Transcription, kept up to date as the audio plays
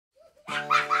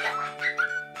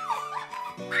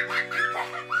Hi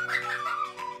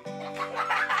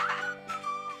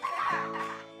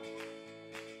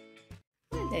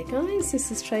there guys,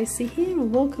 this is Tracey here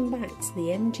and welcome back to the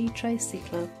MGTracey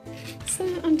Club. So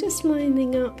I'm just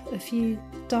lining up a few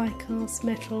die-cast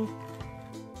metal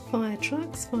fire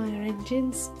trucks, fire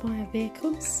engines, fire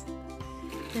vehicles,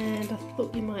 and I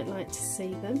thought you might like to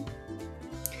see them.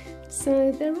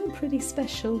 So they're all pretty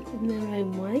special in their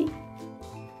own way.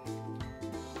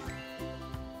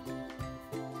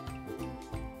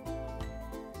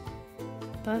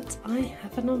 But I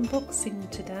have an unboxing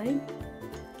today,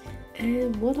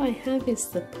 and what I have is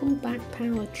the pullback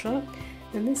power truck,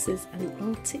 and this is an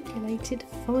articulated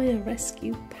fire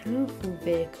rescue powerful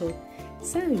vehicle.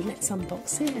 So let's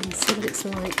unbox it and see what it's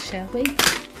like, shall we?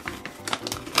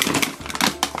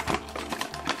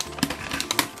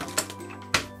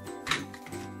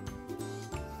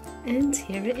 And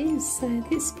here it is. So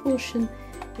this portion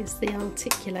is the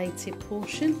articulated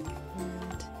portion,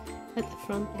 and at the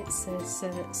front it says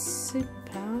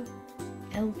Superpower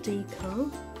LD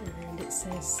car, and it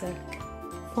says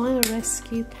fire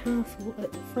rescue powerful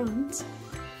at the front.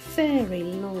 Very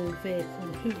long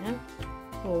vehicle here,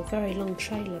 or very long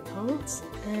trailer parts,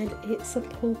 and it's a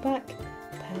pullback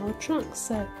power truck.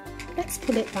 So let's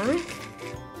pull it back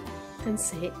and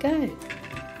see it go.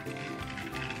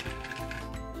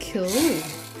 Cool.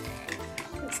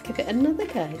 Let's give it another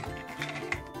go.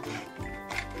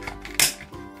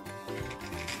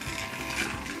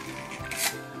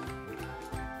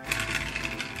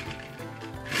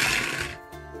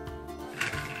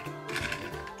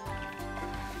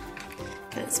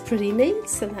 That's pretty neat.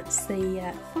 So that's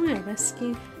the fire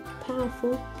rescue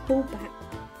powerful pullback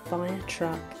fire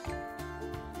truck.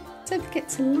 Don't forget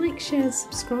to like, share and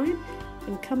subscribe,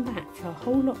 and come back for a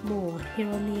whole lot more here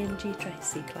on the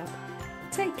MGTracey Club.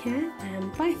 Take care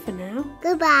and bye for now.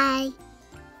 Goodbye.